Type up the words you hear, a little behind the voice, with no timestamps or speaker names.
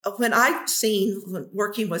when I've seen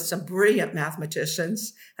working with some brilliant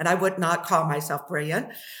mathematicians, and I would not call myself brilliant,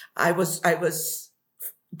 I was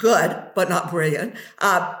good, but not brilliant.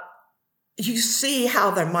 You see how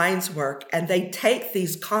their minds work, and they take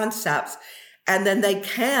these concepts and then they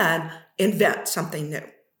can invent something new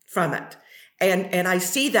from it. And I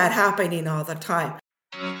see that happening all the time.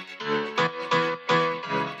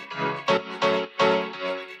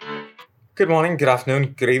 Good morning, good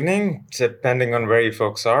afternoon, good evening, depending on where you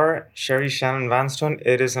folks are. Sherry Shannon Vanstone,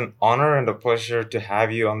 it is an honor and a pleasure to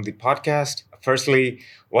have you on the podcast. Firstly,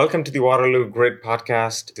 welcome to the Waterloo Grid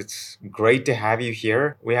podcast. It's great to have you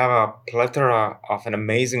here. We have a plethora of an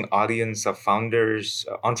amazing audience of founders,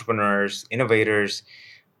 entrepreneurs, innovators,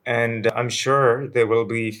 and I'm sure they will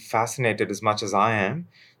be fascinated as much as I am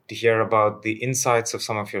to hear about the insights of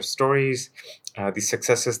some of your stories, the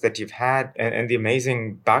successes that you've had, and the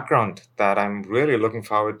amazing background that I'm really looking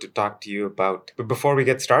forward to talk to you about. But before we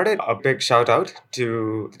get started, a big shout out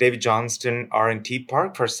to the David Johnston R&T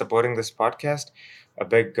Park for supporting this podcast. A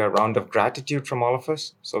big round of gratitude from all of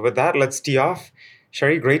us. So with that, let's tee off.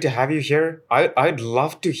 Sherry, great to have you here. I'd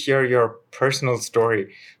love to hear your personal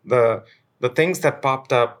story. The things that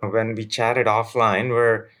popped up when we chatted offline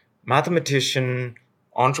were mathematician,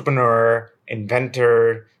 entrepreneur,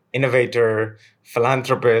 inventor, innovator,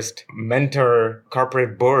 philanthropist, mentor,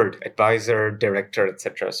 corporate board advisor, director,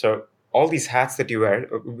 etc. So all these hats that you wear,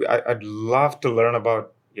 I'd love to learn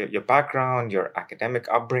about your background, your academic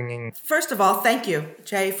upbringing. First of all, thank you,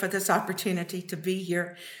 Jay, for this opportunity to be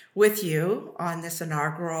here with you on this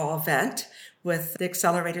inaugural event with the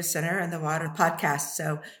Accelerator Center and the Water Podcast.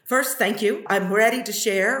 So first, thank you. I'm ready to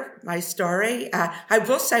share my story. I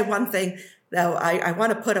will say one thing, though. I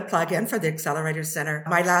want to put a plug in for the Accelerator Center.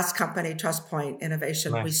 My last company, TrustPoint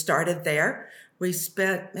Innovation, Nice. We started there. We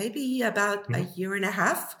spent maybe about a year and a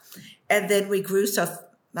half, and then we grew so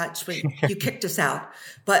much. You kicked us out,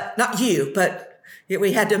 but not you, but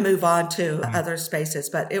we had to move on to other spaces.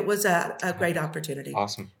 But it was a great opportunity.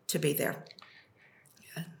 Awesome. To be there.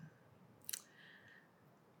 Yeah.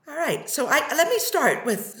 All right. So let me start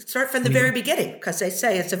from the very beginning, because they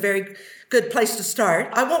say it's a very good place to start.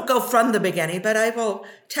 I won't go from the beginning, but I will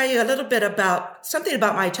tell you a little bit about something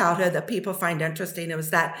about my childhood that people find interesting. It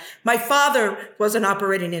was that my father was an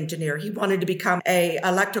operating engineer. He wanted to become an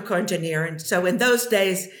electrical engineer. And so in those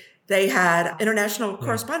days, they had international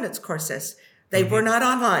correspondence courses. They were not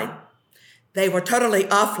online. They were totally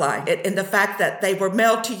offline in the fact that they were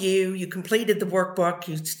mailed to you. You completed the workbook.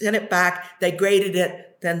 You sent it back. They graded it.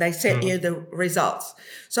 Then they sent you the results.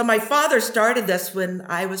 So my father started this when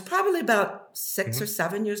I was probably about 6 or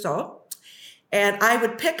 7 years old. And I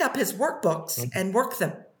would pick up his workbooks and work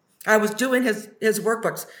them. I was doing his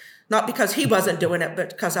workbooks, not because he wasn't doing it,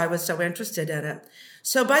 but because I was so interested in it.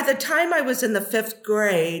 So by the time I was in the 5th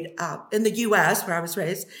grade, in the U.S., where I was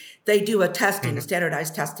raised, they do a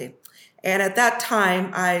standardized testing. And at that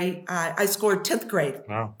time, I scored 10th grade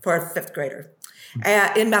for a 5th grader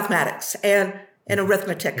in mathematics and in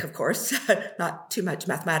arithmetic, of course. Not too much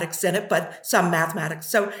mathematics in it, but some mathematics.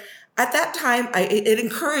 So at that time, it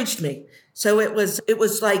encouraged me. So it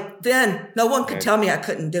was like then no one could tell me I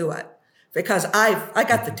couldn't do it because I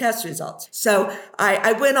got the test results. So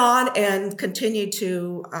I went on and continued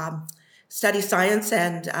to study science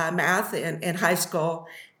and math in high school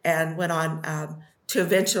and went on to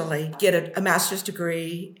eventually get a master's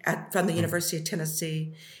degree from the University of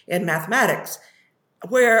Tennessee in mathematics,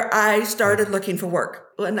 where I started looking for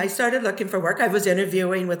work. When I started looking for work, I was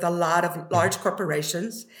interviewing with a lot of large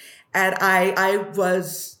corporations, and I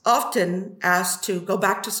was often asked to go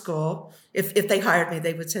back to school. If they hired me,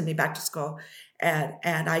 they would send me back to school, and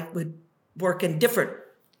I would work in different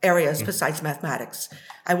areas besides mathematics.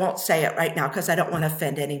 I won't say it right now because I don't want to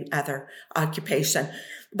offend any other occupation.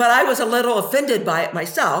 But I was a little offended by it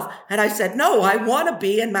myself. And I said, no, I want to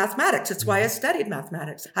be in mathematics. It's why I studied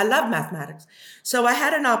mathematics. I love mathematics. So I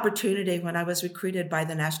had an opportunity when I was recruited by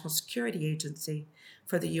the National Security Agency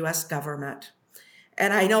for the U.S. government.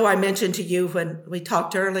 And I know I mentioned to you when we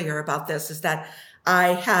talked earlier about this, is that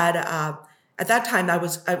I had, at that time, I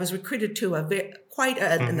was recruited to quite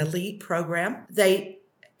an elite program.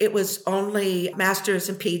 It was only master's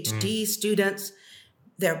and PhD students.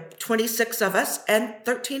 There were 26 of us, and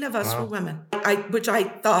 13 of us were women. Which I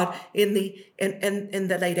thought in the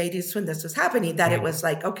late 80s when this was happening, that it was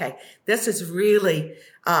like, okay, this is really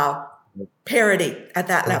parity at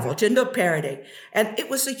that level, gender parity. And it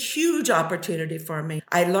was a huge opportunity for me.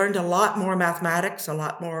 I learned a lot more mathematics, a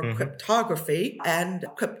lot more cryptography, and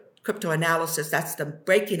crypto analysis. That's the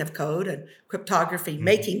breaking of code, and cryptography,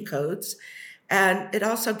 making codes. And it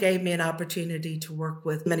also gave me an opportunity to work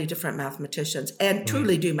with many different mathematicians and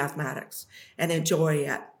truly do mathematics and enjoy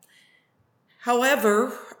it.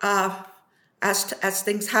 However, as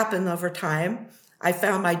things happen over time, I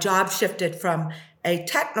found my job shifted from a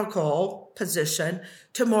technical position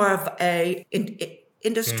to more of a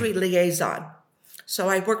industry liaison. So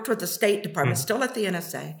I worked with the State Department, still at the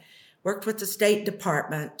NSA, worked with the State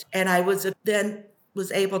Department, and I was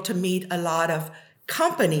able to meet a lot of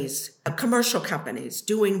companies, commercial companies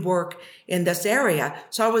doing work in this area.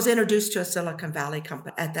 So I was introduced to a Silicon Valley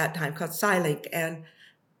company at that time called Scilink, and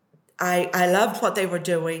I loved what they were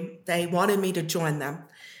doing. They wanted me to join them.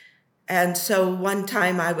 And so one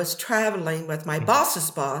time I was traveling with my boss's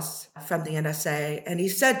boss from the NSA, and he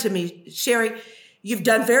said to me, Sherry, you've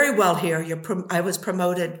done very well here. I was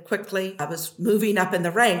promoted quickly. I was moving up in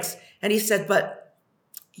the ranks. And he said, but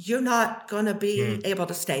you're not going to be able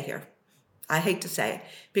to stay here. I hate to say it,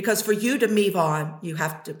 because for you to move on, you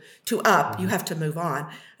have to you have to move on.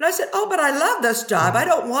 And I said, oh, but I love this job. I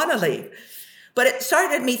don't want to leave. But it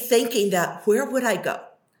started me thinking that where would I go?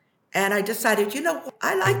 And I decided,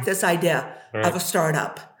 I like this idea of a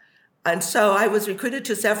startup. And so I was recruited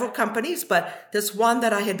to several companies, but this one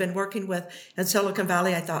that I had been working with in Silicon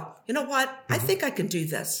Valley, I thought, you know what? I think I can do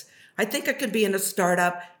this. I think I can be in a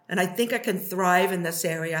startup, and I think I can thrive in this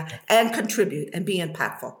area and contribute and be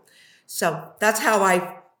impactful. So that's how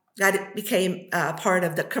I became part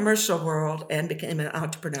of the commercial world and became an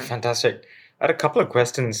entrepreneur. Fantastic. I had a couple of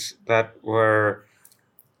questions that were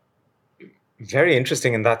very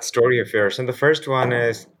interesting in that story of yours. And the first one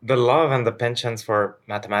is the love and the penchants for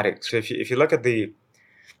mathematics. So if you look at the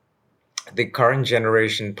current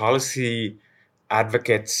generation, policy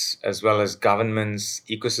advocates as well as governments,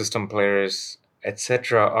 ecosystem players,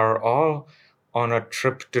 etc., are all on a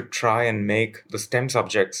trip to try and make the STEM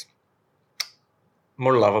subjects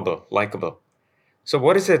more lovable, likable. So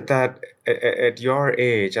what is it that at your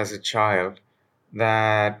age as a child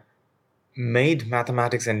that made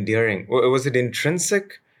mathematics endearing? Was it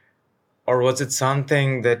intrinsic, or was it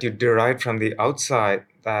something that you derived from the outside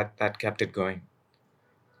that kept it going?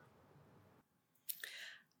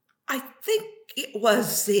 I think it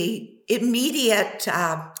was the immediate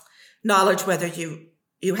knowledge whether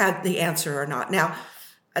you had the answer or not. Now,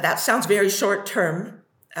 that sounds very short-term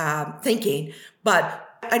thinking, but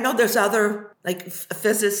I know there's other like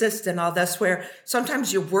physicists and all this where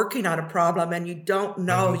sometimes you're working on a problem and you don't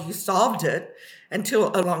know you solved it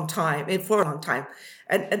for a long time.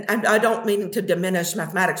 And I don't mean to diminish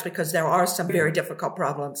mathematics, because there are some very difficult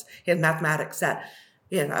problems in mathematics that,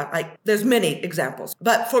 like there's many examples.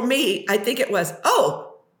 But for me, I think it was,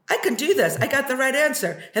 I can do this. I got the right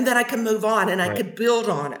answer. And then I can move on and I can build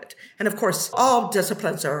on it. And of course, all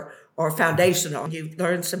disciplines are foundational. You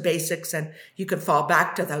learn some basics and you can fall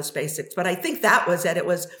back to those basics. But I think that was it. It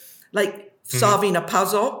was like solving a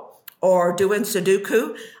puzzle or doing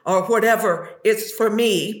Sudoku or whatever. It's for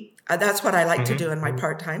me, that's what I like to do in my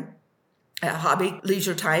part-time hobby,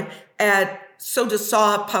 leisure time. And so to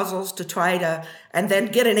solve puzzles, to try to, and then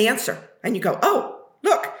get an answer. And you go, oh,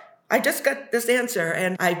 look, I just got this answer,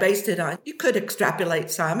 and I based it on, you could extrapolate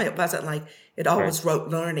some. It wasn't like it always rote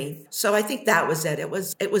learning. So I think that was it. It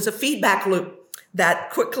was a feedback loop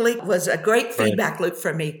that quickly was a great feedback loop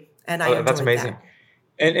for me. And I enjoyed that's amazing.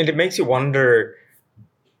 that. And it makes you wonder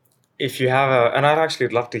if you have and I'd actually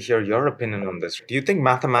love to hear your opinion on this. Do you think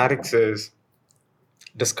mathematics is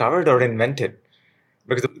discovered or invented?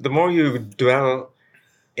 Because the more you dwell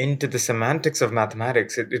into the semantics of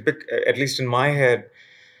mathematics, it at least in my head,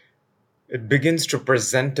 it begins to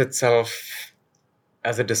present itself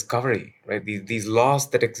as a discovery, right? These laws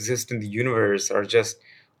that exist in the universe are just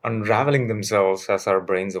unraveling themselves as our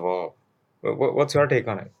brains evolve. What's your take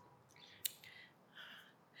on it?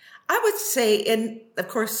 I would say, and of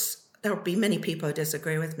course, there will be many people who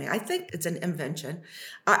disagree with me. I think it's an invention.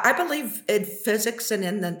 I believe in physics and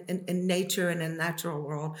in nature and in the natural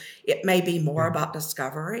world, it may be more about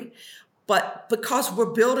discovery. But because we're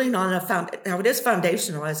building on now it is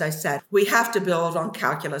foundational, as I said, we have to build on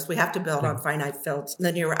calculus, we have to build on finite fields,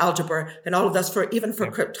 linear algebra, and all of this for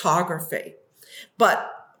cryptography. But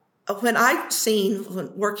when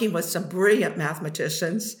working with some brilliant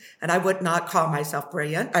mathematicians, and I would not call myself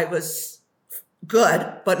brilliant, I was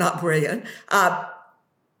good, but not brilliant,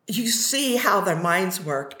 you see how their minds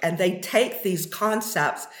work, and they take these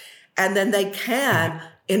concepts, and then they can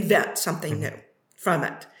invent something new from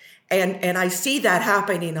it. And I see that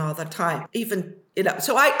happening all the time.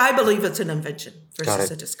 So I believe it's an invention versus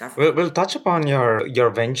a discovery. We'll touch upon your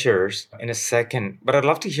ventures in a second, but I'd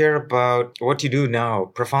love to hear about what you do now,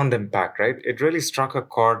 Profound Impact, right? It really struck a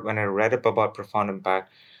chord when I read up about Profound Impact,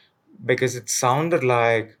 because it sounded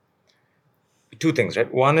like two things,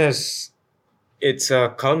 right? One is it's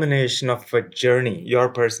a culmination of a journey, your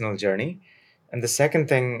personal journey. And the second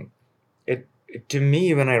thing, to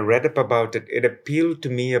me, when I read up about it, it appealed to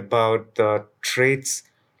me about the traits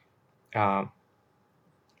uh,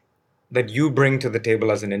 that you bring to the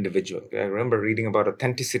table as an individual. I remember reading about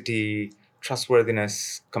authenticity,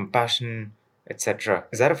 trustworthiness, compassion, etc.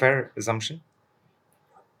 Is that a fair assumption?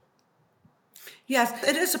 Yes,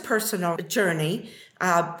 it is a personal journey.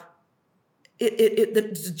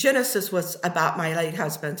 The genesis was about my late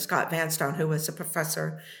husband, Scott Vanstone, who was a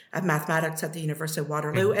professor of mathematics at the University of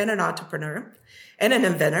Waterloo and an entrepreneur and an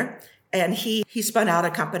inventor. And he spun out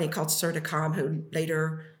a company called Certicom, who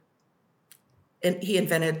later, and he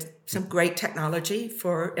invented some great technology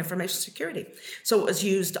for information security. So it was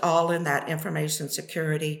used all in that information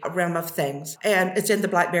security realm of things. And it's in the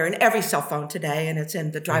BlackBerry and every cell phone today, and it's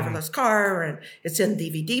in the driverless car, and it's in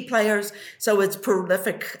DVD players. So it's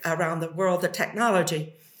prolific around the world, the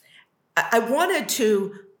technology. I wanted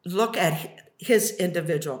to look at his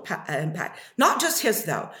individual impact, not just his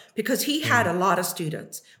though, because he had a lot of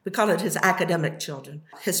students. We call it his academic children,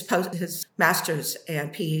 his master's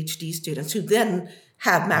and PhD students, who then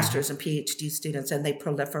have master's and PhD students, and they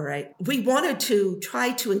proliferate. We wanted to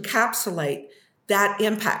try to encapsulate that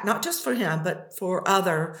impact, not just for him, but for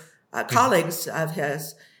other colleagues of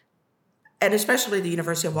his, and especially the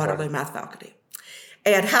University of Waterloo math faculty.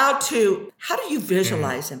 And how do you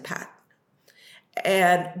visualize impact?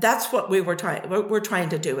 And that's what we're trying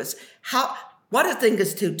to do is what I think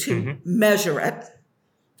is to measure it.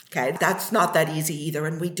 Okay. That's not that easy either.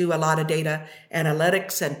 And we do a lot of data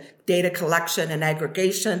analytics and data collection and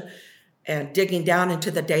aggregation and digging down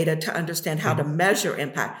into the data to understand how to measure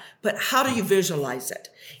impact. But how do you visualize it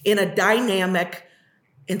in a dynamic,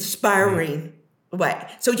 inspiring way?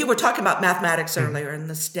 So you were talking about mathematics earlier in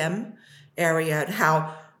the STEM area and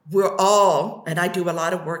how we're all, and I do a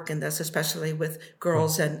lot of work in this, especially with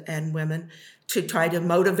girls and women, to try to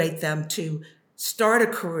motivate them to start a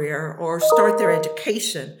career or start their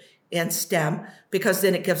education in STEM, because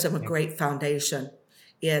then it gives them a great foundation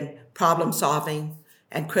in problem solving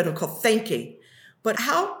and critical thinking. But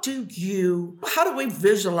how do we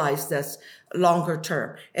visualize this longer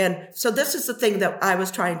term? And so this is the thing that I was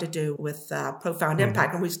trying to do with Profound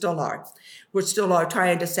Impact, and we still are. We're still are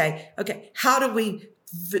trying to say, okay, how do we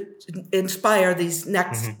inspire these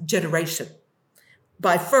next generation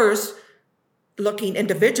by first looking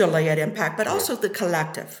individually at impact, but also the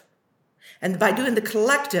collective. And by doing the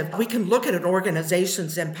collective, we can look at an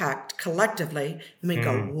organization's impact collectively and we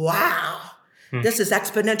go, wow, this is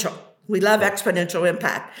exponential. We love exponential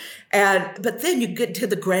impact. But then you get to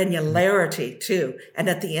the granularity too, and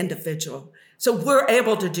at the individual. So we're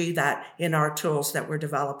able to do that in our tools that we're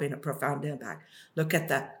developing at Profound Impact. Look at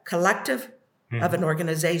the collective of an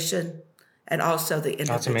organization and also the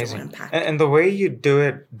individual. That's amazing. Impact. And the way you do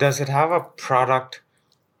it, does it have a product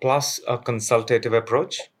plus a consultative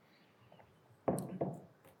approach?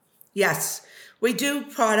 Yes, we do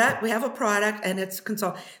product. We have a product and it's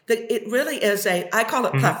it really is I call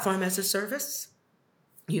it platform as a service.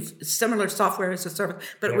 Similar software as a service,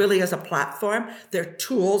 but it really is a platform. There are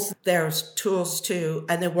tools. There's tools too.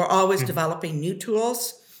 And then we're always developing new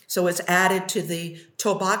tools. So it's added to the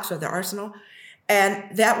toolbox or the arsenal.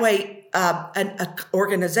 And that way, an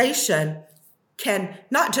organization can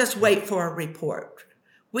not just wait for a report.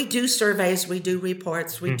 We do surveys, we do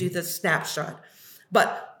reports, we do the snapshot.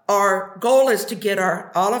 But our goal is to get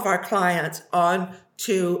all of our clients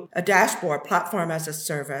onto a dashboard, platform as a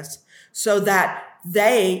service, so that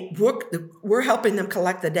we're helping them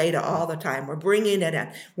collect the data all the time. We're bringing it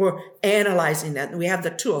in. We're analyzing it. And we have the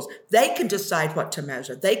tools. They can decide what to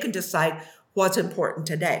measure. They can decide what's important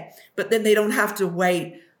today. But then they don't have to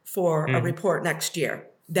wait for a report next year.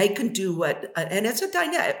 They can do and it's a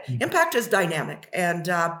dynamic, impact is dynamic. And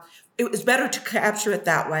it's better to capture it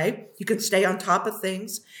that way. You can stay on top of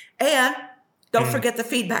things. And don't forget the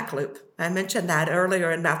feedback loop. I mentioned that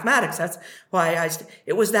earlier in mathematics. That's why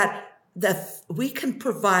it was that we can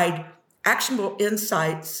provide actionable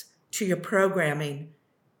insights to your programming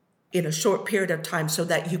in a short period of time so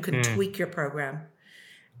that you can tweak your program.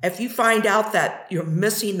 If you find out that you're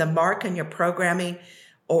missing the mark in your programming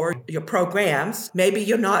or your programs, maybe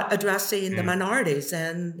you're not addressing the minorities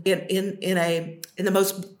and in the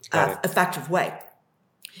most effective way.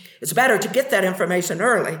 It's better to get that information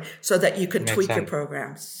early so that you can tweak your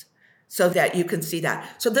programs, so that you can see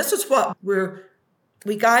that. So this is what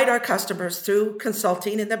we guide our customers through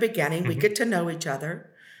consulting in the beginning. We get to know each other.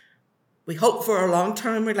 We hope for a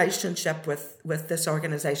long-term relationship with this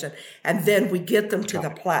organization, and then we get them to the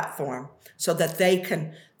platform so that they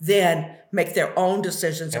can then make their own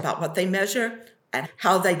decisions about what they measure and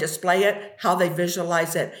how they display it, how they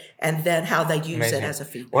visualize it, and then how they use it as a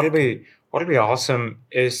feedback. What'll be awesome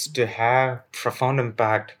is to have profound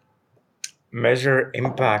impact, measure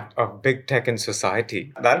impact of big tech in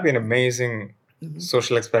society. That'd be an amazing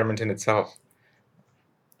social experiment in itself.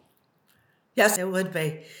 Yes, it would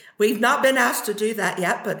be. We've not been asked to do that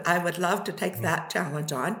yet, but I would love to take that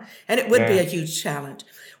challenge on. And it would be a huge challenge.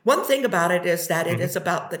 One thing about it is that it is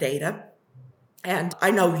about the data. And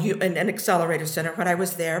I know you in an Accelerator Center, when I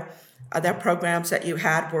was there, their programs that you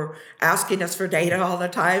had were asking us for data all the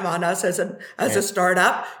time on us as a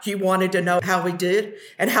startup. You wanted to know how we did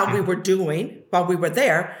and how we were doing while we were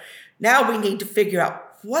there. Now we need to figure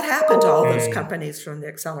out what happened to all those companies from the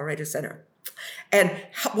Accelerator Center. And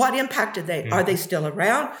what impact did they? Are they still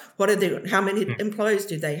around? What are they? How many employees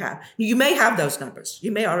do they have? You may have those numbers.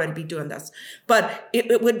 You may already be doing this, but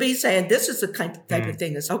it would be saying this is the type of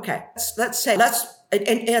thing. Is okay.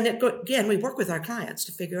 Again, we work with our clients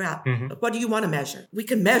to figure out what do you want to measure. We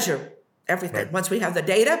can measure everything once we have the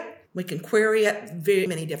data. We can query it very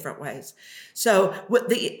many different ways. So,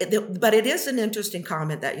 but it is an interesting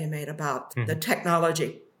comment that you made about the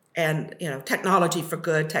technology. And, technology for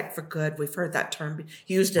good, tech for good. We've heard that term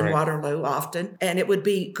used in Waterloo often. And it would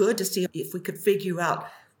be good to see if we could figure out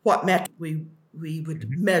what metric we would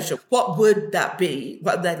measure. What would that be?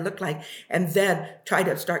 What would that look like? And then try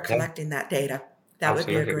to start collecting that data. That would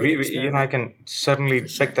be a great experiment. You and I can certainly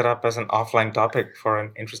pick that up as an offline topic for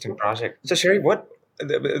an interesting project. So, Sherry, what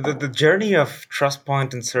the journey of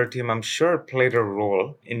TrustPoint and Certium, I'm sure, played a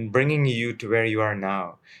role in bringing you to where you are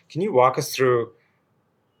now. Can you walk us through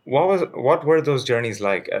what were those journeys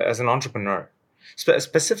like as an entrepreneur?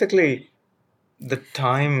 Specifically, the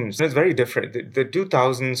times, it's very different. The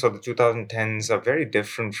 2000s or the 2010s are very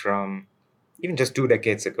different from even just 2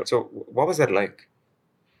 decades ago. So what was that like?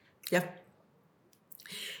 Yeah.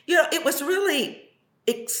 It was really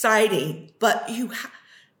exciting, but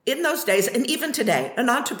in those days, and even today, an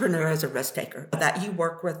entrepreneur is a risk taker. That you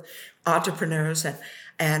work with entrepreneurs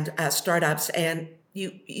and startups, and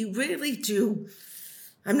you really do.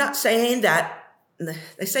 I'm not saying that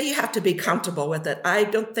they say you have to be comfortable with it. I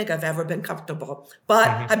don't think I've ever been comfortable, but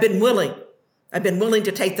I've been willing. I've been willing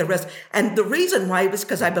to take the risk. And the reason why was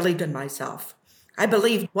because I believed in myself. I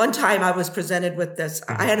believed one time I was presented with this.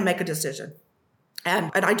 I had to make a decision.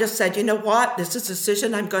 And I just said, you know what? This is a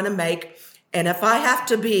decision I'm going to make. And if I have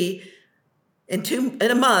to be in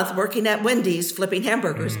a month working at Wendy's flipping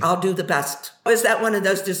hamburgers, I'll do the best. Was that one of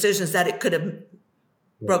those decisions that it could have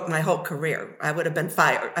broke my whole career? I would have been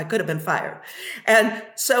fired. I could have been fired. And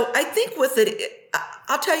so I think with it,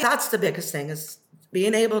 I'll tell you, that's the biggest thing is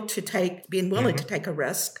being willing to take a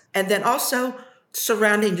risk. And then also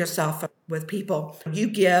surrounding yourself with people. You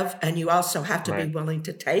give, and you also have to be willing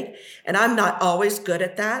to take. And I'm not always good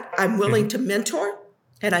at that. I'm willing to mentor,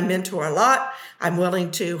 and I mentor a lot. I'm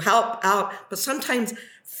willing to help out. But sometimes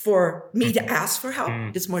for me to ask for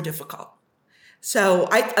help is more difficult. So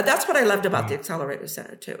that's what I loved about the Accelerator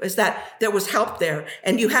Center too, is that there was help there.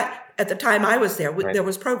 And you had, at the time I was there, there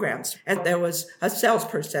was programs, and there was a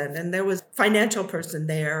salesperson, and there was financial person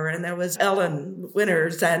there, and there was Ellen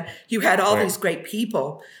Winters, and you had all these great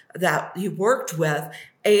people that you worked with,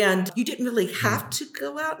 and you didn't really have to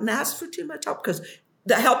go out and ask for too much help because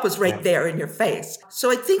the help was right there in your face. So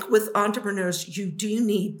I think with entrepreneurs, you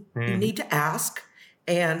need to ask.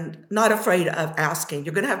 And not afraid of asking.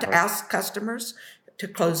 You're going to have to ask customers to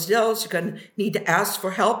close deals. You're going to need to ask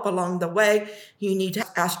for help along the way. You need to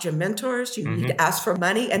ask your mentors. You need to ask for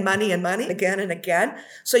money and money and money again and again.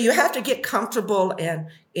 So you have to get comfortable in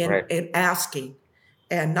asking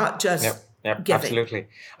and not just giving. Absolutely.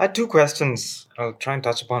 I had 2 questions. I'll try and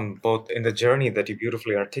touch upon both in the journey that you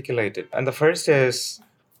beautifully articulated. And the first is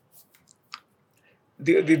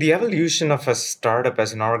the evolution of a startup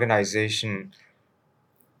as an organization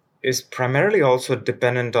is primarily also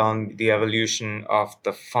dependent on the evolution of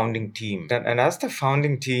the founding team. And as the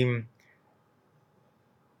founding team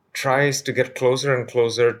tries to get closer and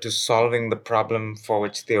closer to solving the problem for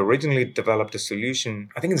which they originally developed a solution,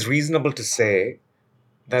 I think it's reasonable to say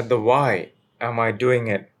that the why am I doing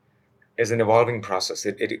it is an evolving process.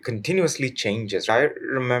 It continuously changes. I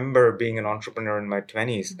remember being an entrepreneur in my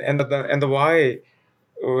 20s, and the why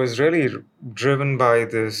was really driven by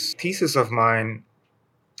this thesis of mine,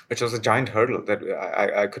 which was a giant hurdle that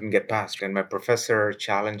I couldn't get past. And my professor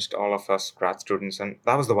challenged all of us grad students, and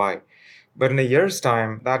that was the why. But in a year's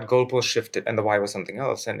time, that goalpost shifted, and the why was something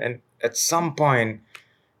else. And at some point,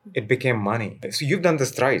 it became money. So you've done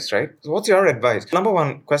this thrice, right? So what's your advice?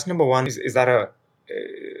 Question number one is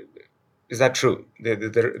that true?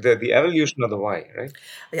 The evolution of the why, right?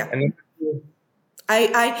 Yeah. And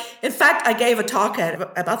In fact, I gave a talk at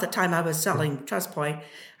about the time I was selling TrustPoint.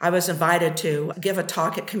 I was invited to give a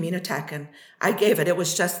talk at Communitech, and I gave it. It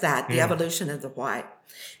was just that, the evolution of the why.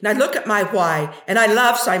 And I look at my why, and I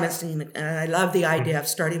love Simon Sinek, and I love the idea of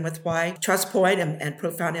starting with why. TrustPoint and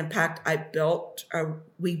Profound Impact,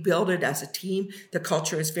 we build it as a team. The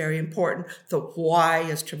culture is very important. The why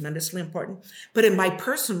is tremendously important. But in my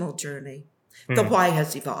personal journey, the why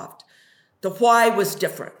has evolved. The why was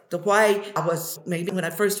different. The why was maybe when I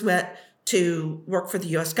first went to work for the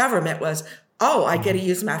US government was, oh, I get to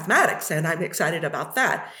use mathematics and I'm excited about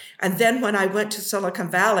that. And then when I went to Silicon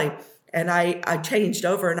Valley and I changed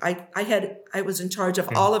over and I was in charge of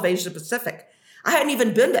all of Asia Pacific. I hadn't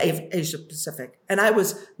even been to Asia Pacific and I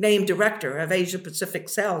was named director of Asia Pacific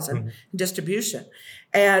sales and distribution.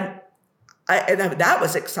 And that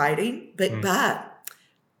was exciting, but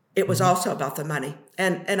it was also about the money.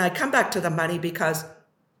 And I come back to the money because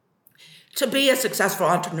to be a successful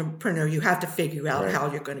entrepreneur, you have to figure out how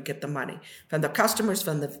you're going to get the money from the customers,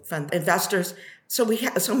 from the investors. So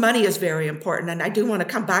money is very important. And I do want to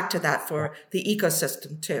come back to that for the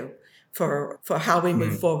ecosystem too, for how we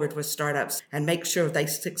move forward with startups and make sure they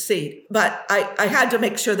succeed. But I had to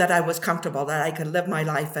make sure that I was comfortable, that I could live my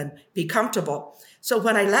life and be comfortable. So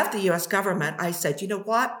when I left the US government, I said, you know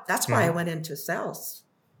what? That's why I went into sales.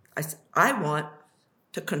 I said, I want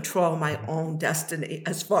to control my own destiny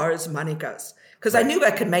as far as money goes. Because I knew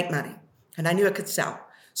I could make money and I knew I could sell.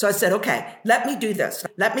 So I said, okay, let me do this.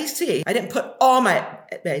 Let me see. I didn't put all my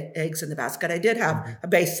eggs in the basket. I did have a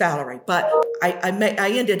base salary, but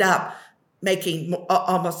I ended up making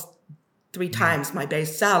almost 3 times my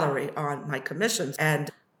base salary on my commissions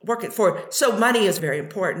and working for. So money is very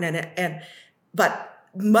important. But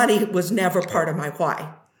money was never part of my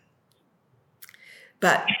why.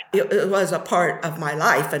 But it was a part of my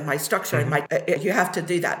life and my structure and you have to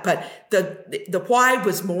do that. But the why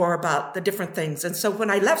was more about the different things. And so when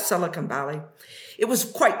I left Silicon Valley, it was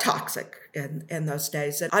quite toxic in those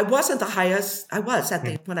days. And I wasn't the highest,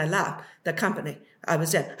 when I left the company I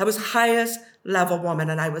was in. I was highest level woman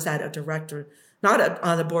and I was at a director, not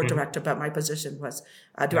on the board director, but my position was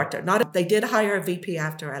a director. They did hire a VP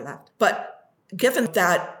after I left. But given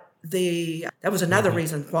that that was another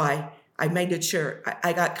reason why I made it sure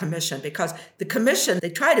I got commission, because the commission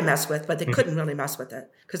they tried to mess with, but they couldn't really mess with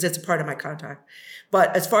it because it's a part of my contract.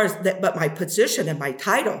 But as far as but my position and my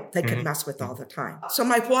title, they could mess with all the time. So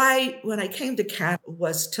my why when I came to Canada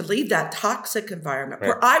was to leave that toxic environment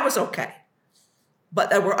where I was okay,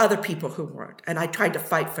 but there were other people who weren't, and I tried to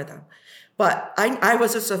fight for them. But I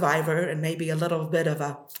was a survivor and maybe a little bit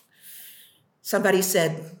of somebody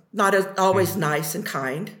said, not as always nice and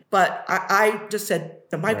kind, but I just said,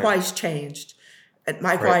 my why's changed. And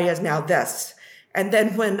my why is now this. And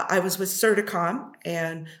then when I was with Certicom,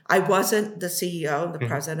 and I wasn't the CEO and the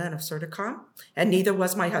president of Certicom, and neither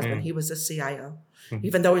was my husband, he was the CIO,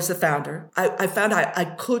 even though he's the founder. I found I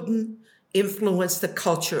couldn't influence the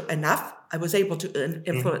culture enough. I was able to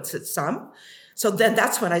influence it some. So then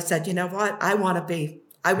that's when I said, you know what, I want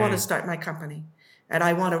to start my company. And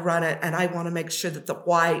I want to run it, and I want to make sure that the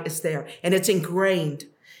why is there. And it's ingrained,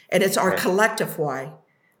 and it's our collective why,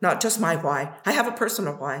 not just my why. I have a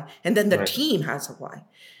personal why, and then the team has a why.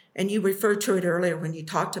 And you referred to it earlier when you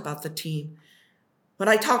talked about the team. When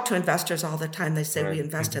I talk to investors all the time, they say we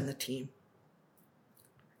invest in the team.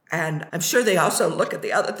 And I'm sure they also look at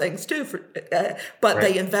the other things too, but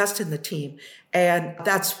they invest in the team. And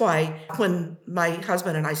that's why when my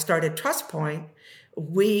husband and I started TrustPoint,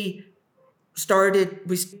 we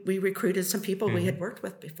recruited some people we had worked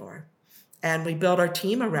with before, and we built our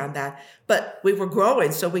team around that. But we were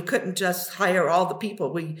growing, so we couldn't just hire all the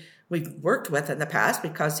people we've worked with in the past,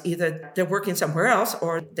 because either they're working somewhere else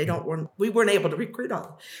or we weren't able to recruit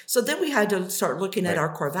all. So then we had to start looking at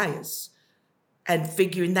our core values and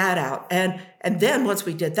figuring that out. And then once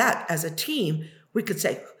we did that as a team, we could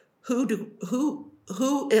say,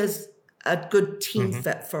 who is a good team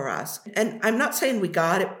fit for us. And I'm not saying we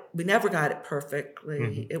got it. We never got it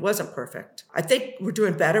perfectly. It wasn't perfect. I think we're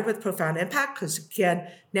doing better with Profound Impact because, again,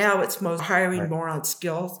 now it's hiring more on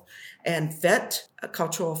skills and fit, a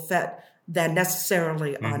cultural fit, than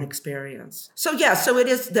necessarily on experience. So, so it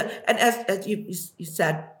is and as you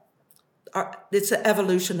said, it's an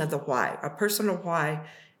evolution of the why, our personal why,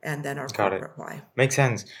 and then our corporate why. Makes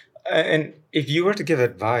sense. And if you were to give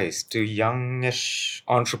advice to youngish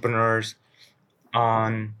entrepreneurs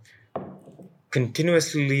on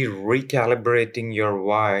continuously recalibrating your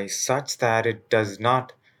why such that it does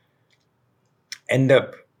not end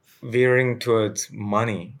up veering towards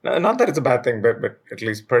money. Not that it's a bad thing, but at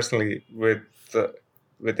least personally,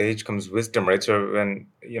 with age comes wisdom, right? So when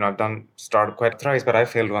I've done started quite thrice, but I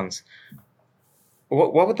failed once.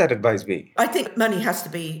 What would that advice be? I think money has to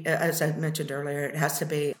be, as I mentioned earlier, it has to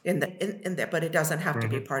be in there, but it doesn't have to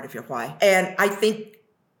be part of your why. And I think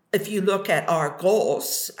if you look at our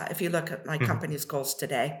goals, if you look at my company's goals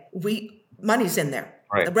today, money's in there.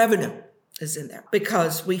 Right. The revenue is in there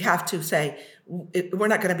because we have to say we're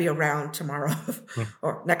not going to be around tomorrow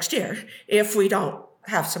or next year if we don't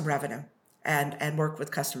have some revenue and work with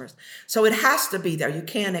customers. So it has to be there. You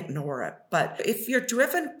can't ignore it. But if you're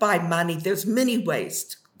driven by money, there's many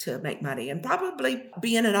ways to make money. And probably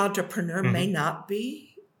being an entrepreneur may not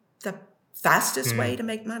be the fastest way to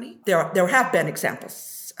make money. There have been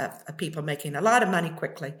examples of people making a lot of money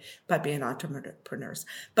quickly by being entrepreneurs.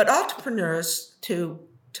 But entrepreneurs to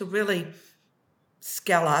really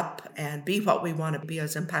scale up and be what we want to be,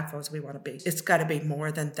 as impactful as we want to be, it's got to be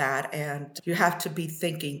more than that. And you have to be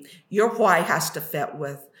thinking your why has to fit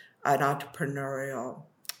with an entrepreneurial.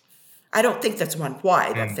 I don't think there's one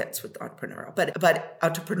why that fits with entrepreneurial, but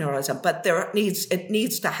entrepreneurialism. But it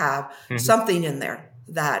needs to have something in there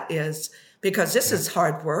that is, because this is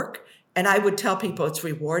hard work. And I would tell people it's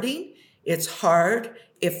rewarding. It's hard.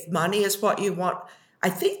 If money is what you want, I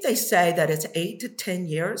think they say that it's 8 to 10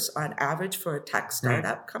 years on average for a tech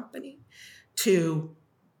startup company to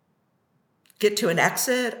get to an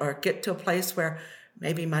exit or get to a place where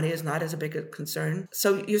maybe money is not as big a concern.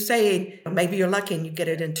 So you're saying maybe you're lucky and you get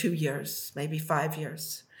it in 2 years, maybe 5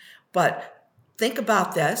 years. But think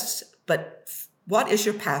about this. But what is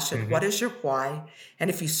your passion? What is your why? And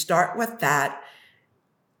if you start with that,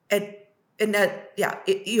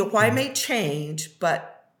 your why may change, but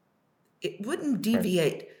it wouldn't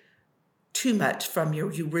deviate too much from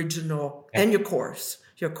your original and your core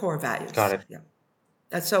values. Got it. Yeah.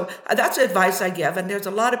 And so that's advice I give. And there's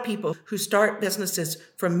a lot of people who start businesses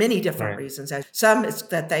for many different reasons. Some is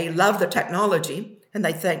that they love the technology and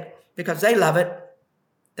they think because they love it,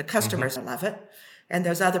 the customers love it. And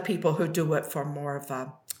there's other people who do it for more of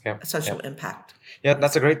a social impact. Yeah,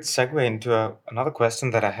 that's a great segue into another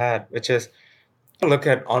question that I had, which is look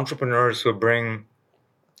at entrepreneurs who bring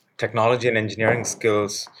technology and engineering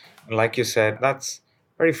skills. And like you said, that's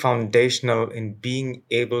very foundational in being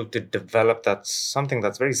able to develop something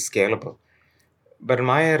that's very scalable. But in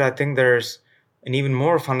my head, I think there's an even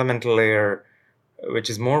more fundamental layer, which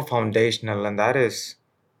is more foundational, and that is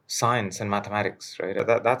science and mathematics, right?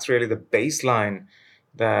 That's really the baseline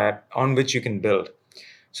on which you can build.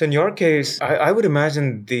 So in your case, I would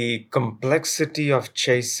imagine the complexity of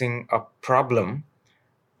chasing a problem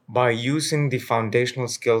by using the foundational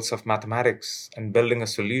skills of mathematics and building a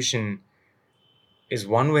solution is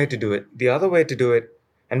one way to do it. The other way to do it,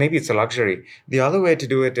 and maybe it's a luxury, the other way to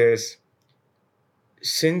do it is,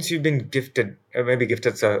 since you've been gifted, maybe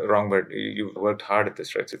gifted's a wrong word, you've worked hard at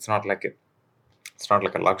this, right? So it's not like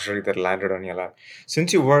a luxury that landed on your lap.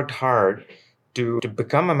 Since you worked hard to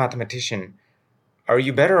become a mathematician, are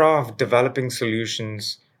you better off developing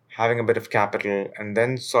solutions, having a bit of capital, and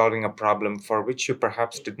then solving a problem for which you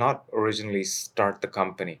perhaps did not originally start the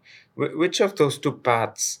company? Which of those two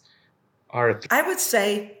paths are? I would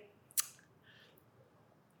say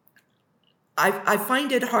I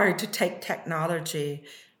find it hard to take technology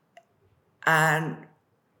and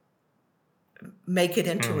make it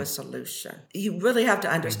into a solution. You really have to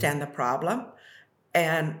understand the problem.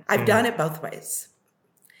 And I've done it both ways.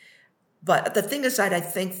 But the thing is that I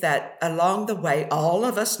think that along the way, all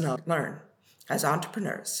of us learn as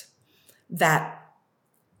entrepreneurs that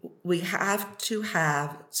we have to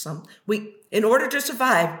have in order to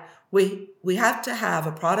survive, we have to have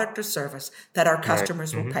a product or service that our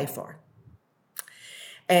customers will pay for.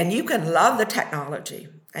 And you can love the technology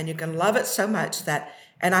and you can love it so much that,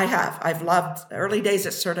 and I've loved the early days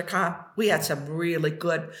at Certicom. We had some really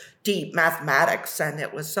good, deep mathematics and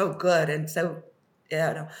it was so good and so,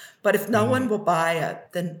 but if no one will buy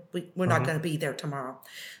it, then we're not going to be there tomorrow.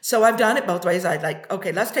 So I've done it both ways.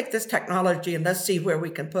 Okay, let's take this technology and let's see where we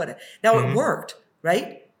can put it. Now it worked,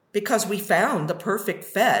 right? Because we found the perfect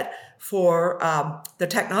fit for the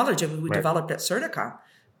technology we developed at Certicom,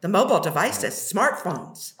 the mobile devices,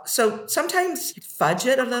 smartphones. So sometimes you fudge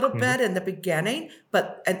it a little bit in the beginning,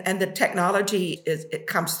 but and the technology it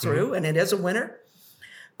comes through and it is a winner.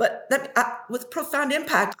 But with Profound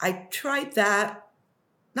Impact, I tried that.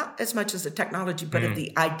 Not as much as the technology, but of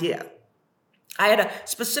the idea. I had a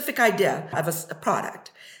specific idea of a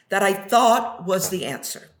product that I thought was the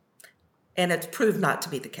answer. And it's proved not to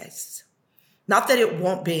be the case. Not that it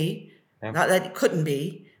won't be, not that it couldn't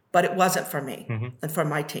be, but it wasn't for me and for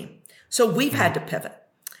my team. So we've had to pivot.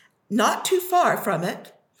 Not too far from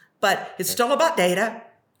it, but it's still about data.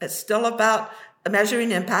 It's still about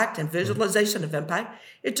measuring impact and visualization of impact.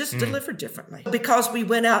 It just delivered differently because we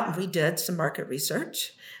went out and we did some market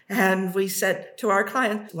research and we said to our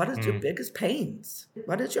clients, what is your biggest pains?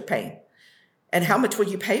 What is your pain? And how much will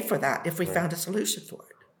you pay for that if we found a solution for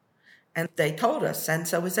it? And they told us. And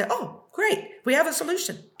so we said, oh, great. We have a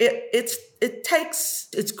solution.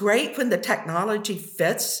 It's great when the technology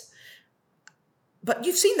fits, but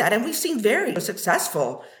you've seen that. And we've seen very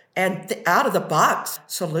successful and out of the box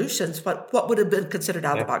solutions, what would have been considered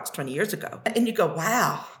out of the box 20 years ago. And you go,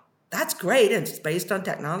 wow, that's great. And it's based on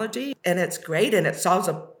technology and it's great. And it solves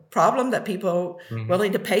a problem that people are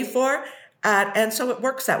willing to pay for. And so it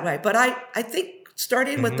works that way. But I think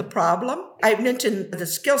starting with the problem, I mentioned the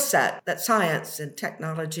skill set that science and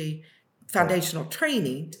technology foundational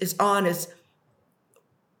training is on is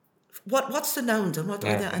what's the knowns and what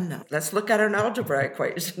are the unknowns? Let's look at an algebra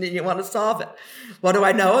equation and you want to solve it. What do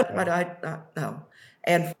I know and what do I not know?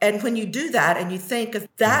 And when you do that and you think if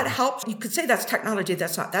that helps, you could say that's technology,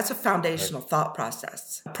 that's not. That's a foundational thought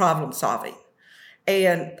process, problem solving.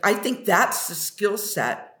 And I think that's the skill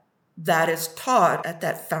set that is taught at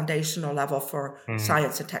that foundational level for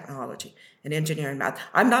science and technology and engineering math.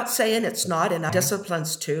 I'm not saying it's not in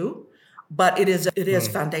disciplines too, but it is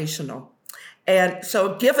foundational. And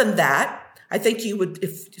so given that, I think you would,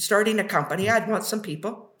 if starting a company, I'd want some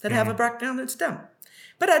people that have a background in STEM.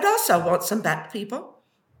 But I'd also want some people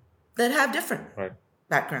that have different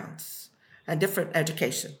backgrounds and different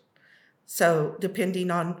education. So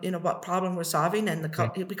depending on, what problem we're solving and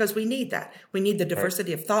because we need that. We need the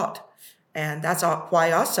diversity of thought. And that's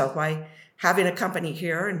why having a company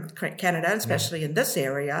here in Canada, especially in this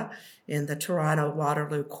area, in the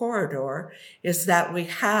Toronto-Waterloo corridor, is that we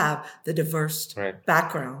have the diverse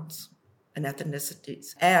backgrounds and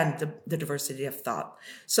ethnicities and the diversity of thought.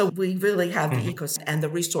 So we really have the ecosystem and the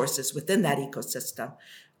resources within that ecosystem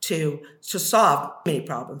to solve many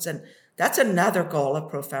problems. And that's another goal of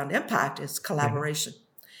Profound Impact is collaboration.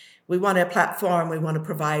 We want a platform, we want to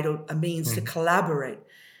provide a means to collaborate.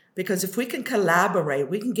 Because if we can collaborate,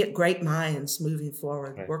 we can get great minds moving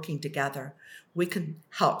forward, working together. We can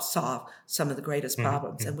help solve some of the greatest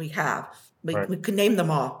problems. And we have. We can name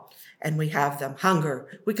them all, and we have them.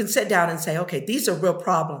 Hunger. We can sit down and say, okay, these are real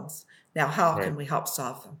problems. Now, how can we help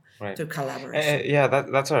solve them through collaboration?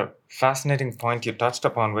 That's a fascinating point you touched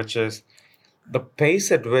upon, which is the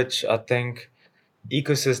pace at which I think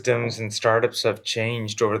ecosystems and startups have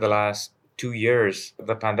changed over the last 2 years.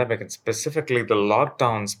 The pandemic and specifically the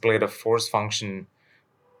lockdowns played a force function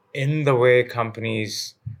in the way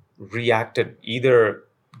companies reacted, either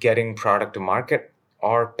getting product to market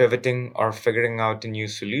or pivoting or figuring out a new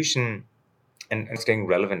solution and staying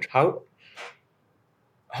relevant.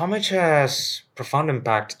 How much has Profound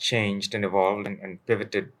Impact changed and evolved and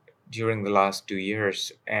pivoted during the last 2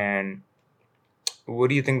 years? And what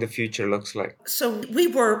do you think the future looks like? So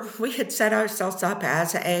we had set ourselves up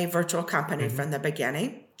as a virtual company from the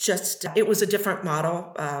beginning. It was a different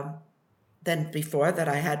model than before that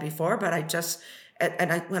I had before, but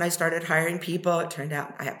when I started hiring people, it turned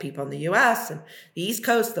out I had people in the US and the East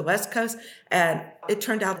Coast, the West Coast, and it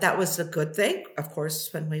turned out that was a good thing. Of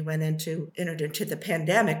course, when we entered into the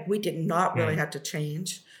pandemic, we did not really have to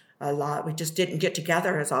change a lot. We just didn't get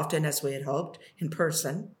together as often as we had hoped in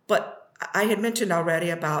person. But I had mentioned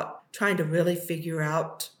already about trying to really figure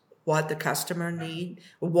out what the customer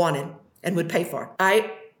wanted and would pay for.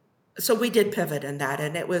 So we did pivot in that,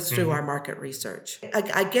 and it was through our market research.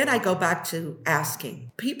 Again, I go back to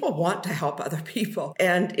asking. People want to help other people.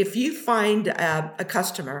 And if you find a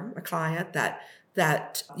customer, a client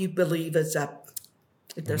that you believe if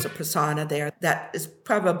there's a persona there, that is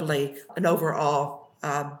probably an overall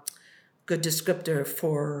good descriptor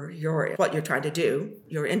for what you're trying to do,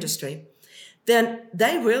 your industry, then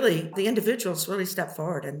the individuals really step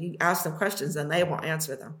forward and you ask them questions and they will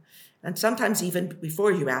answer them. And sometimes even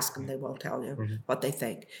before you ask them, they will tell you what they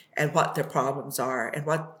think and what their problems are and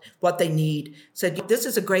what they need. So this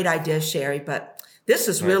is a great idea, Sherry, but this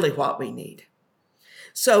is really what we need.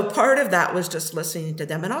 So part of that was just listening to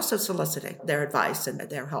them and also soliciting their advice and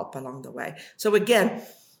their help along the way. So again,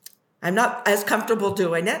 I'm not as comfortable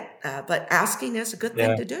doing it, but asking is a good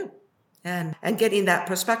thing to do. And getting that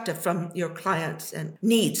perspective from your clients and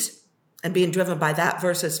needs and being driven by that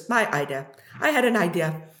versus my idea. I had an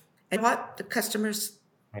idea and what the customers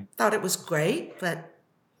thought it was great, but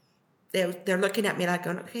they're looking at me like,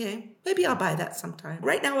 going, okay, maybe I'll buy that sometime.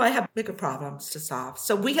 Right now I have bigger problems to solve.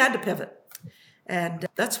 So we had to pivot. And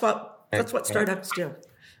that's what startups do.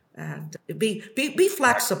 And be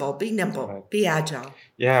flexible, be nimble, be agile.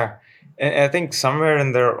 Yeah. And I think somewhere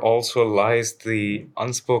in there also lies the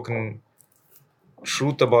unspoken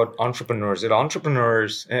truth about entrepreneurs. That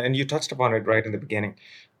entrepreneurs, and you touched upon it right in the beginning,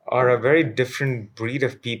 are a very different breed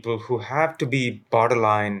of people who have to be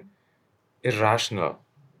borderline irrational.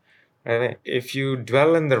 Right? If you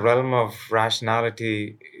dwell in the realm of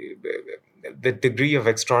rationality, the degree of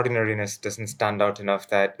extraordinariness doesn't stand out enough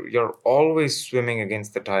that you're always swimming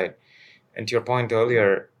against the tide. And to your point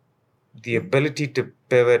earlier, the ability to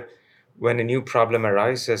pivot when a new problem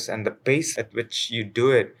arises and the pace at which you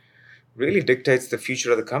do it really dictates the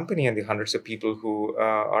future of the company and the hundreds of people who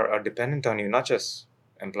are dependent on you, not just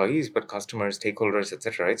employees, but customers, stakeholders,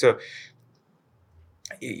 etc. Right? So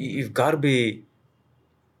you've got to be,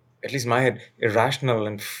 at least my head, irrational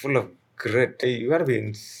and full of grit. You got to be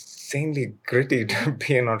insanely gritty to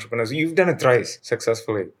be an entrepreneur. So you've done it thrice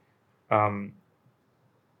successfully. Um,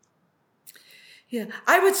 Yeah,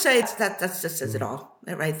 I would say that just says it all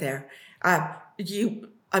right there.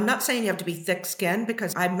 I'm not saying you have to be thick-skinned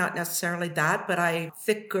because I'm not necessarily that, but I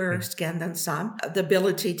thicker skinned than some. The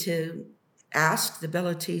ability to ask, the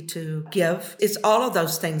ability to give, it's all of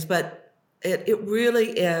those things, but it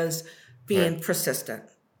really is being persistent.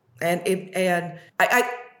 And I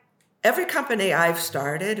every company I've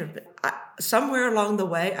started, somewhere along the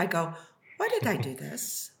way, I go, why did I do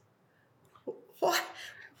this? Why?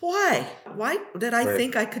 Why did I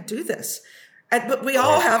think I could do this? But we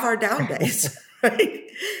all have our down days, right?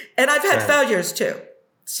 And I've had failures too.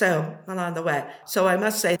 So along the way. So I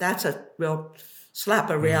must say that's a real slap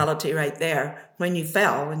of reality right there when you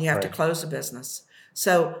fail, when you have to close a business.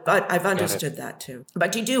 So I've understood that too.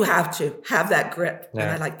 But you do have to have that grit. And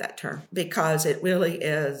I like that term because it really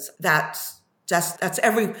is, that's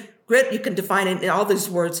every grit. You can define it in all these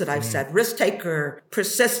words that I've said: risk taker,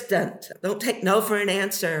 persistent, don't take no for an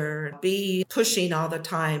answer, be pushing all the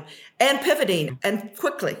time, and pivoting and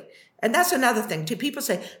quickly. And that's another thing too. People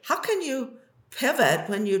say, how can you pivot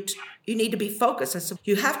when you need to be focused? And so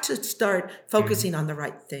you have to start focusing on the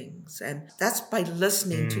right things. And that's by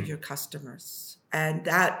listening to your customers. And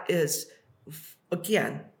that is,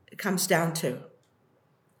 again, it comes down to,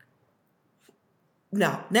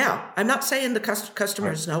 now, I'm not saying the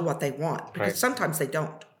customers know what they want, because sometimes they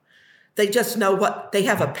don't. They just know what, they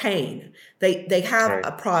have a pain. They have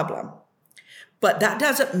a problem. But that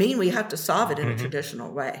doesn't mean we have to solve it in a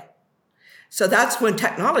traditional way. So that's when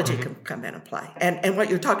technology can come in and play. And what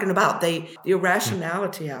you're talking about, the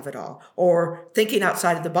irrationality of it all, or thinking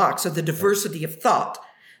outside of the box, or the diversity of thought.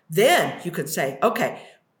 Then you can say, okay,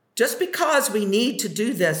 just because we need to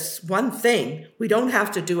do this one thing, we don't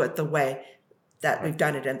have to do it the way that we've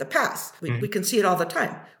done it in the past. We can see it all the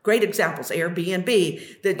time. Great examples,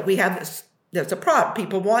 Airbnb, that we have this, there's a problem.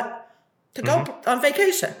 People want to go on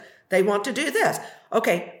vacation. They want to do this.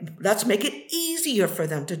 Okay, let's make it easier for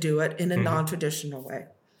them to do it in a non-traditional way.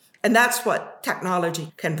 And that's what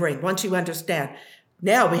technology can bring. Once you understand,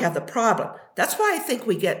 now we have the problem. That's why I think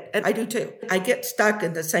we get, and I do too, I get stuck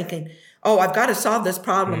in the thinking, oh, I've got to solve this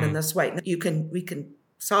problem in this way. We can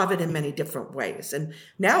solve it in many different ways. And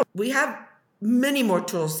now we have many more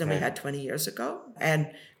tools than we had 20 years ago.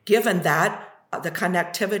 And given that, the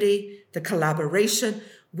connectivity, the collaboration,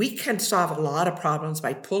 we can solve a lot of problems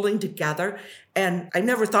by pulling together. And I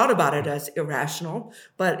never thought about it as irrational,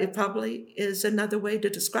 but it probably is another way to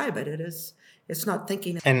describe it. It's not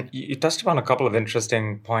thinking. And you touched upon a couple of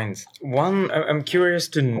interesting points. One, I'm curious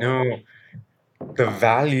to know the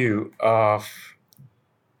value of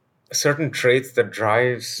certain traits that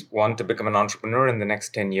drives one to become an entrepreneur in the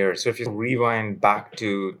next 10 years. So if you rewind back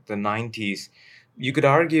to the 90s, you could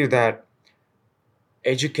argue that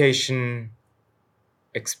education,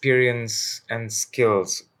 experience, and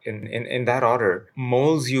skills in that order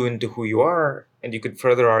molds you into who you are. And you could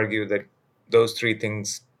further argue that those three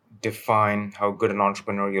things define how good an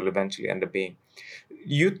entrepreneur you'll eventually end up being.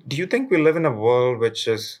 Do you think we live in a world which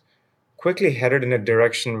is quickly headed in a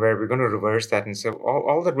direction where we're going to reverse that and say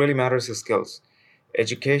all that really matters is skills?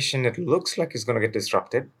 Education, it looks like, is going to get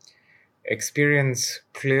disrupted. Experience,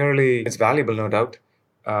 clearly, is valuable, no doubt.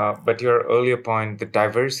 But your earlier point, the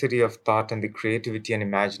diversity of thought and the creativity and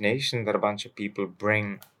imagination that a bunch of people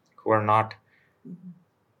bring who are not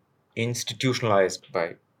institutionalized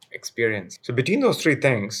by experience. So between those three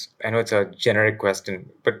things, I know it's a generic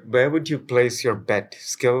question, but where would you place your bet?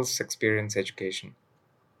 Skills, experience, education?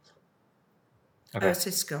 I would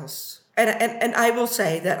say skills. And I will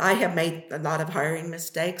say that I have made a lot of hiring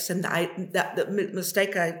mistakes, and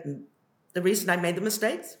the reason I made the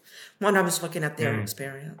mistakes, one, I was looking at their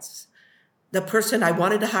experience, the person I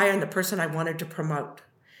wanted to hire and the person I wanted to promote.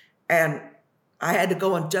 And I had to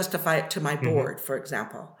go and justify it to my board, for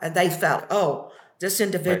example. And they felt, oh, This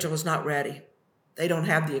individual is not ready. They don't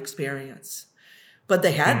have the experience, but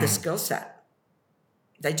they had the skill set.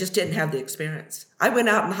 They just didn't have the experience. I went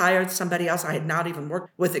out and hired somebody else I had not even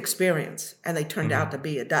worked with experience, and they turned out to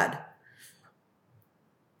be a dud.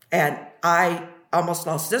 And I almost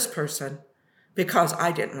lost this person because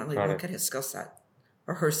I didn't really look at his skill set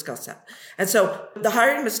or her skill set. And so the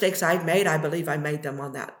hiring mistakes I've made, I believe I made them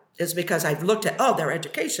on that, is because I've looked at, their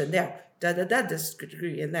education, this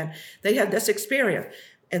degree, and then they have this experience,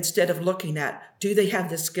 instead of looking at, do they have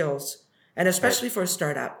the skills? And especially for a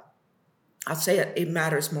startup, I'll say it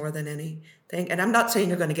matters more than anything. And I'm not saying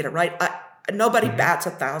you're going to get it right. Nobody bats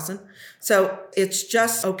 1,000. So it's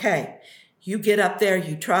just, okay, you get up there,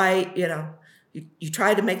 you try, you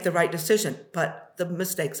try to make the right decision. But the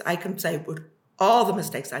mistakes, I can say, with all the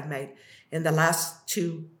mistakes I've made in the last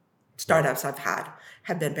 2 startups I've had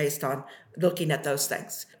have been based on looking at those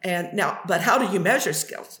things. And now, but how do you measure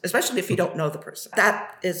skills, especially if you don't know the person?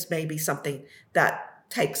 That is maybe something that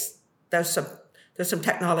there's some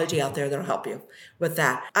technology out there that'll help you with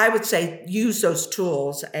that. I would say use those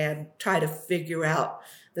tools and try to figure out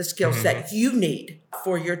the skills that you need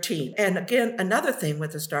for your team. And again, another thing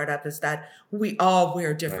with a startup is that we all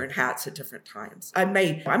wear different hats at different times.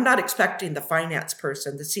 I'm not expecting the finance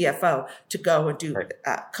person, the CFO, to go and do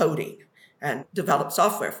coding and develop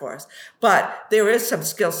software for us. But there is some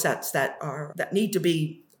skill sets that need to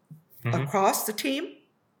be across the team.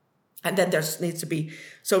 And then it needs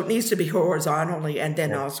to be horizontally and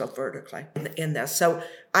then also vertically in this. So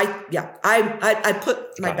I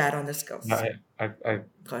put my bet on the skills. I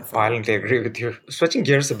violently agree with you. Switching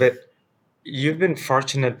gears a bit, you've been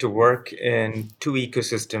fortunate to work in 2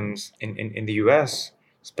 ecosystems in the US,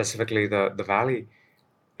 specifically the Valley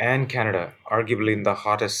and Canada, arguably in the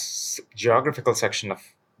hottest geographical section of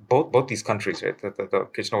both these countries, right? The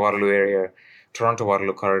Kitchener-Waterloo area,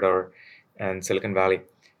 Toronto-Waterloo corridor, and Silicon Valley.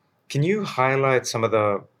 Can you highlight some of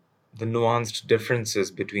the nuanced differences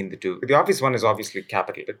between the two? The obvious one is obviously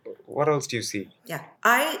capital, but what else do you see? Yeah,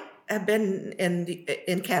 I have been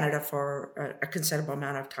in Canada for a considerable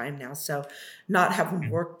amount of time now. So not having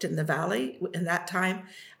worked in the Valley in that time,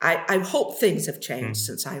 I hope things have changed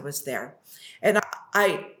since I was there. And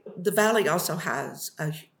the Valley also has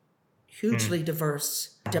a hugely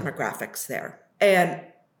diverse demographics there. And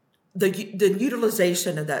the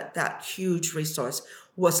utilization of that huge resource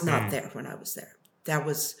was not there when I was there. There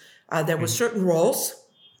were certain roles,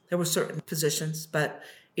 there were certain positions, but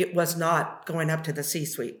it was not going up to the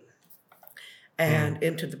C-suite and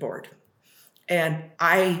into the board. And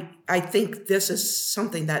I think this is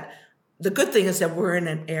something that, the good thing is that we're in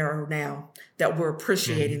an era now that we're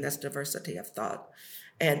appreciating this diversity of thought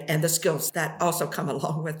and the skills that also come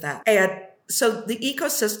along with that. And so the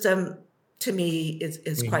ecosystem to me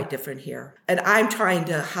is quite different here. And I'm trying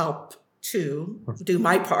to help to do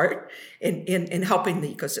my part in helping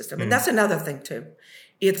the ecosystem. And that's another thing too.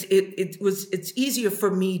 It's easier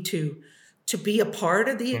for me to be a part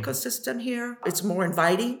of the ecosystem here. It's more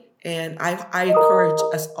inviting. And I encourage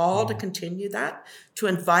us all to continue that, to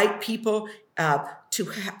invite people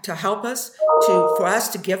to help us, for us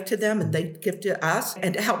to give to them and they give to us,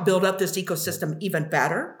 and to help build up this ecosystem even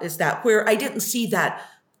better. Is that where I didn't see that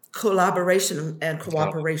collaboration and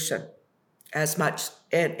cooperation as much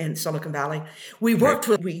in Silicon Valley. We worked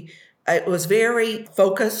with, it was very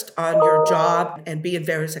focused on your job and being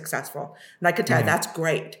very successful. And I could tell you that's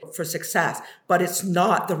great for success, but it's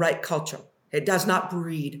not the right culture. It does not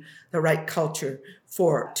breed the right culture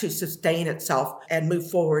to sustain itself and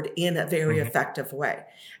move forward in a very effective way.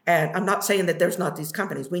 And I'm not saying that there's not these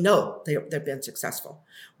companies. We know they've been successful,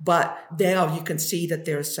 but now you can see that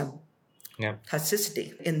there's some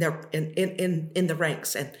toxicity in the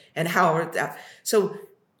ranks and how are that. So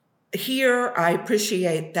here I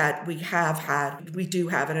appreciate that we do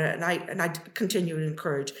have it, and I continue to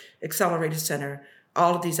encourage Accelerator Center,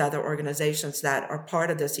 all of these other organizations that are part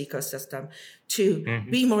of this ecosystem, to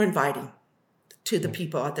be more inviting to the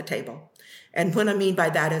people at the table. And what I mean by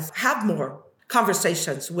that is have more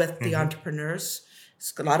conversations with the entrepreneurs.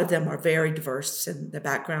 A lot of them are very diverse in the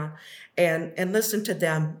background, and listen to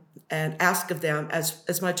them and ask of them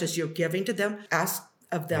as much as you're giving to them, ask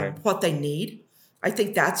of them what they need. I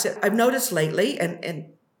think that's it. I've noticed lately, and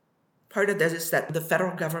part of this is that the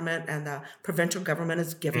federal government and the provincial government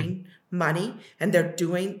is giving money, and they're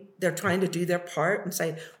trying to do their part and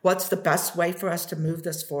say, what's the best way for us to move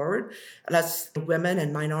this forward? Let's women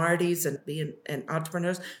and minorities and and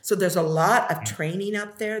entrepreneurs. So there's a lot of training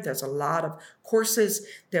out there. There's a lot of courses.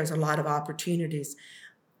 There's a lot of opportunities.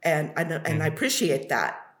 And I appreciate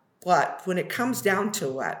that. But when it comes down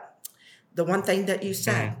to the one thing that you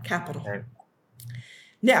said, capital.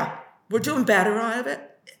 Now, We're doing better on it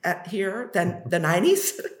here than the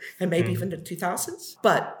 90s and maybe even the 2000s.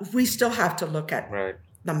 But we still have to look at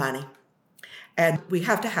the money. And we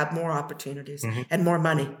have to have more opportunities and more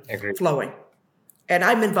money flowing. And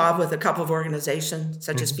I'm involved with a couple of organizations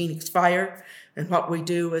such as Phoenix Fire. And what we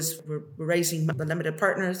do is we're raising the limited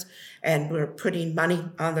partners and we're putting money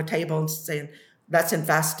on the table and saying, let's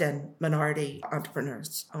invest in minority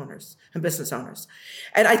entrepreneurs, owners, and business owners.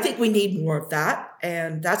 And I think we need more of that.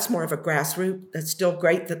 And that's more of a grassroots. It's still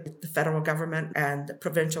great that the federal government and the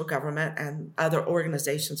provincial government and other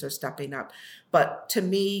organizations are stepping up. But to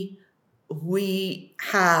me, we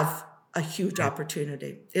have a huge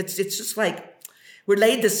opportunity. It's just like we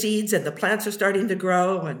laid the seeds and the plants are starting to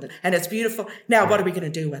grow and it's beautiful. Now, what are we going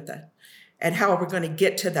to do with it? And how are we going to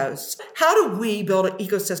get to those? How do we build an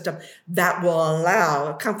ecosystem that will allow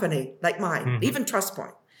a company like mine, even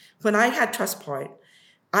TrustPoint? When I had TrustPoint,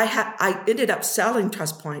 I ended up selling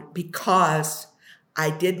TrustPoint because I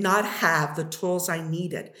did not have the tools I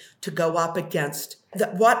needed to go up against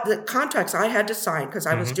the contracts I had to sign because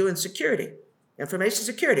I was doing security, information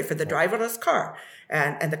security for the driverless car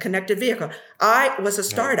and the connected vehicle. I was a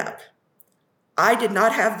startup. I did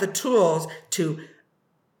not have the tools to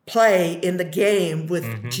play in the game with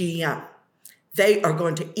GM. They are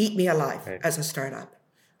going to eat me alive as a startup.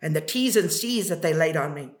 And the T's and C's that they laid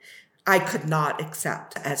on me, I could not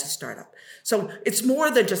accept as a startup. So it's more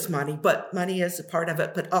than just money, but money is a part of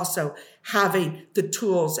it, but also having the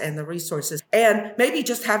tools and the resources. And maybe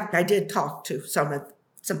just I did talk to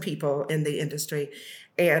some people in the industry,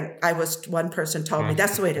 and one person told me,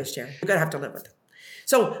 that's the way it is, Jerry. You're going to have to live with it.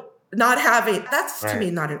 So that's to me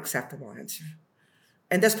not an acceptable answer.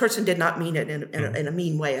 And this person did not mean it in a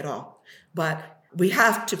mean way at all. But we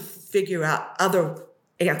have to figure out other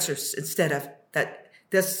answers instead of that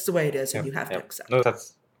this is the way it is and you have to accept it. No,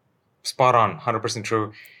 that's spot on, 100%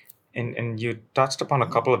 true. And you touched upon a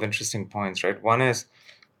couple of interesting points, right? One is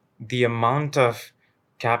the amount of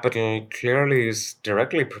capital clearly is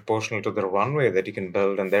directly proportional to the runway that you can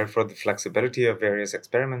build and therefore the flexibility of various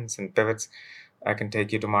experiments and pivots can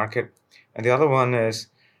take you to market. And the other one is,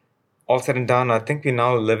 all said and done, I think we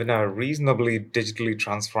now live in a reasonably digitally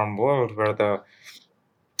transformed world where the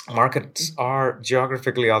markets are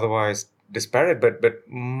geographically otherwise disparate, but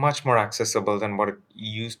much more accessible than what it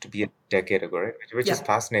used to be a decade ago, right? Which is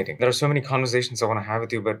fascinating. There are so many conversations I want to have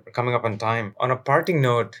with you, but coming up on time. On a parting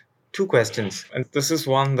note, 2 questions. And this is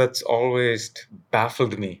one that's always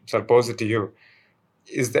baffled me. So I'll pose it to you.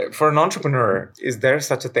 For an entrepreneur, is there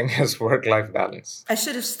such a thing as work-life balance? I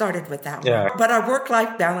should have started with that one. But our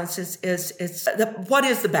work-life balance what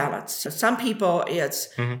is the balance? So some people, it's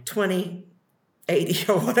 20,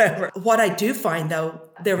 80 or whatever. What I do find, though,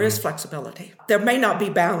 there is flexibility. There may not be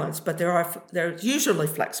balance, but there's usually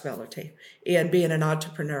flexibility in being an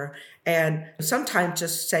entrepreneur. And sometimes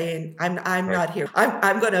just saying, I'm not here.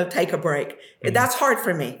 I'm going to take a break. That's hard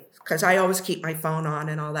for me, because I always keep my phone on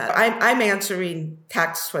and all that. I'm answering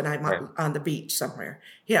texts when I'm on the beach somewhere,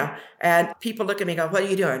 and people look at me and go, what are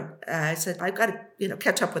you doing? I said, I've got to,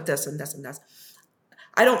 catch up with this and this and this.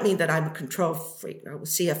 I don't mean that I'm a control freak. We'll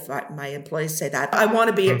see if my employees say that. I want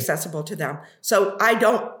to be accessible to them. So I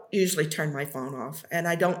don't usually turn my phone off, and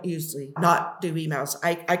I don't usually not do emails.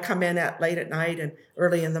 I come in late at night and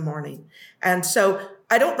early in the morning. And so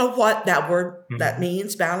I don't know what that word that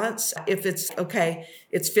means, balance. If it's okay,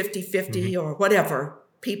 it's 50-50 or whatever.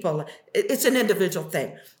 People, it's an individual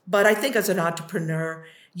thing. But I think as an entrepreneur,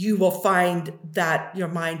 you will find that your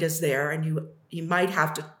mind is there, and you might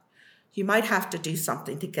have to do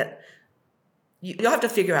something to get. You'll have to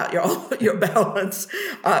figure out your balance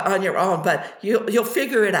on your own, but you'll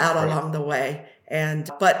figure it out along the way.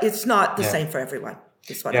 But it's not the same for everyone.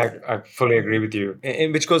 I fully agree with you.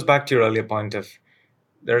 And which goes back to your earlier point of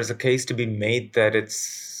there is a case to be made that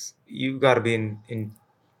you've got to be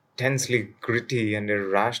intensely gritty and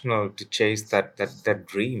irrational to chase that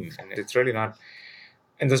dream, and it's really not.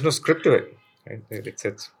 And there's no script to it. Right?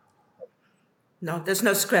 It's No, there's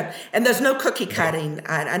no script, and there's no cookie cutting.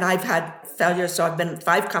 And I've had failures. So I've been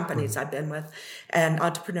 5 companies I've been with, and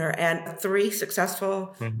entrepreneur, and 3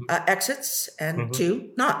 successful exits, and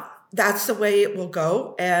 2 not. That's the way it will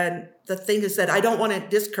go. And the thing is that I don't want to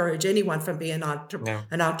discourage anyone from being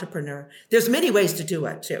an entrepreneur. There's many ways to do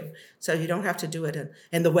it too. So you don't have to do it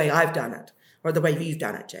in the way I've done it or the way you've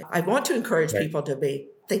done it, Jay. I want to encourage people to be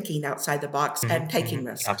thinking outside the box and taking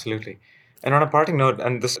risks. Absolutely. And on a parting note,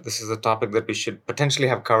 and this is a topic that we should potentially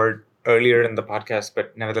have covered earlier in the podcast,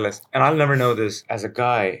 but nevertheless, and I'll never know this as a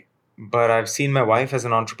guy, but I've seen my wife as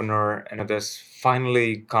an entrepreneur, and there's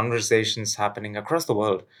finally conversations happening across the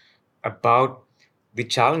world about the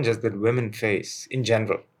challenges that women face in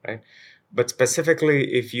general, right? But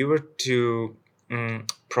specifically, if you were to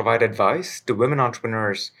provide advice to women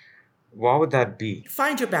entrepreneurs, what would that be?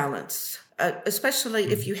 Find your balance,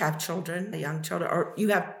 especially if you have children, young children, or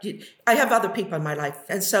I have other people in my life.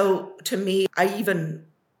 And so to me, I even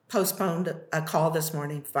postponed a call this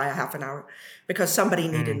morning by a half an hour because somebody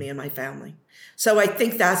needed me in my family. So I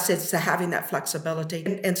think it's having that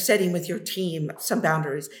flexibility and setting with your team some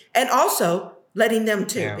boundaries, and also letting them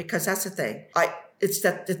too, because that's the thing.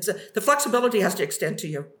 The flexibility has to extend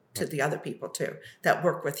to the other people too that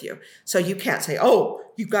work with you. So you can't say, oh,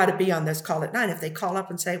 you've got to be on this call at 9. If they call up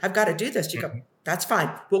and say, I've got to do this, you go, that's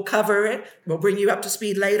fine. We'll cover it. We'll bring you up to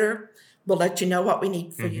speed later. We'll let you know what we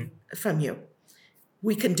need from you.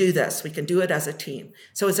 We can do this. We can do it as a team.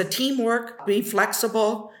 So it's a teamwork, be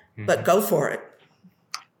flexible, but go for it.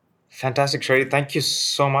 Fantastic, Sherry. Thank you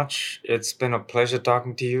so much. It's been a pleasure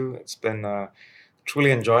talking to you. It's been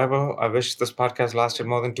truly enjoyable. I wish this podcast lasted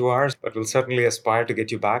more than 2 hours, but we'll certainly aspire to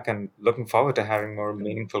get you back, and looking forward to having more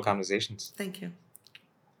meaningful conversations. Thank you.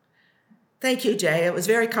 Thank you, Jay. It was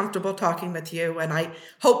very comfortable talking with you, and I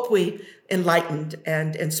hope we enlightened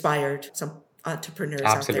and inspired some entrepreneurs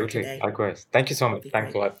out there today. Likewise. Thank you so much.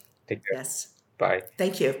 Thanks a lot. Take care. Yes. Bye.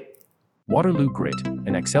 Thank you. Waterloo Grit,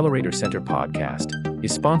 an Accelerator Center podcast,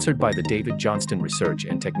 is sponsored by the David Johnston Research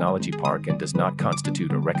and Technology Park and does not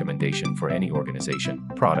constitute a recommendation for any organization,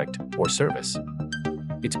 product, or service.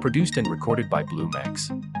 It's produced and recorded by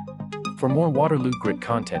BlueMex. For more Waterloo Grit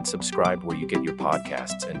content, subscribe where you get your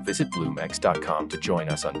podcasts and visit bluemex.com to join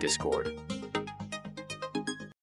us on Discord.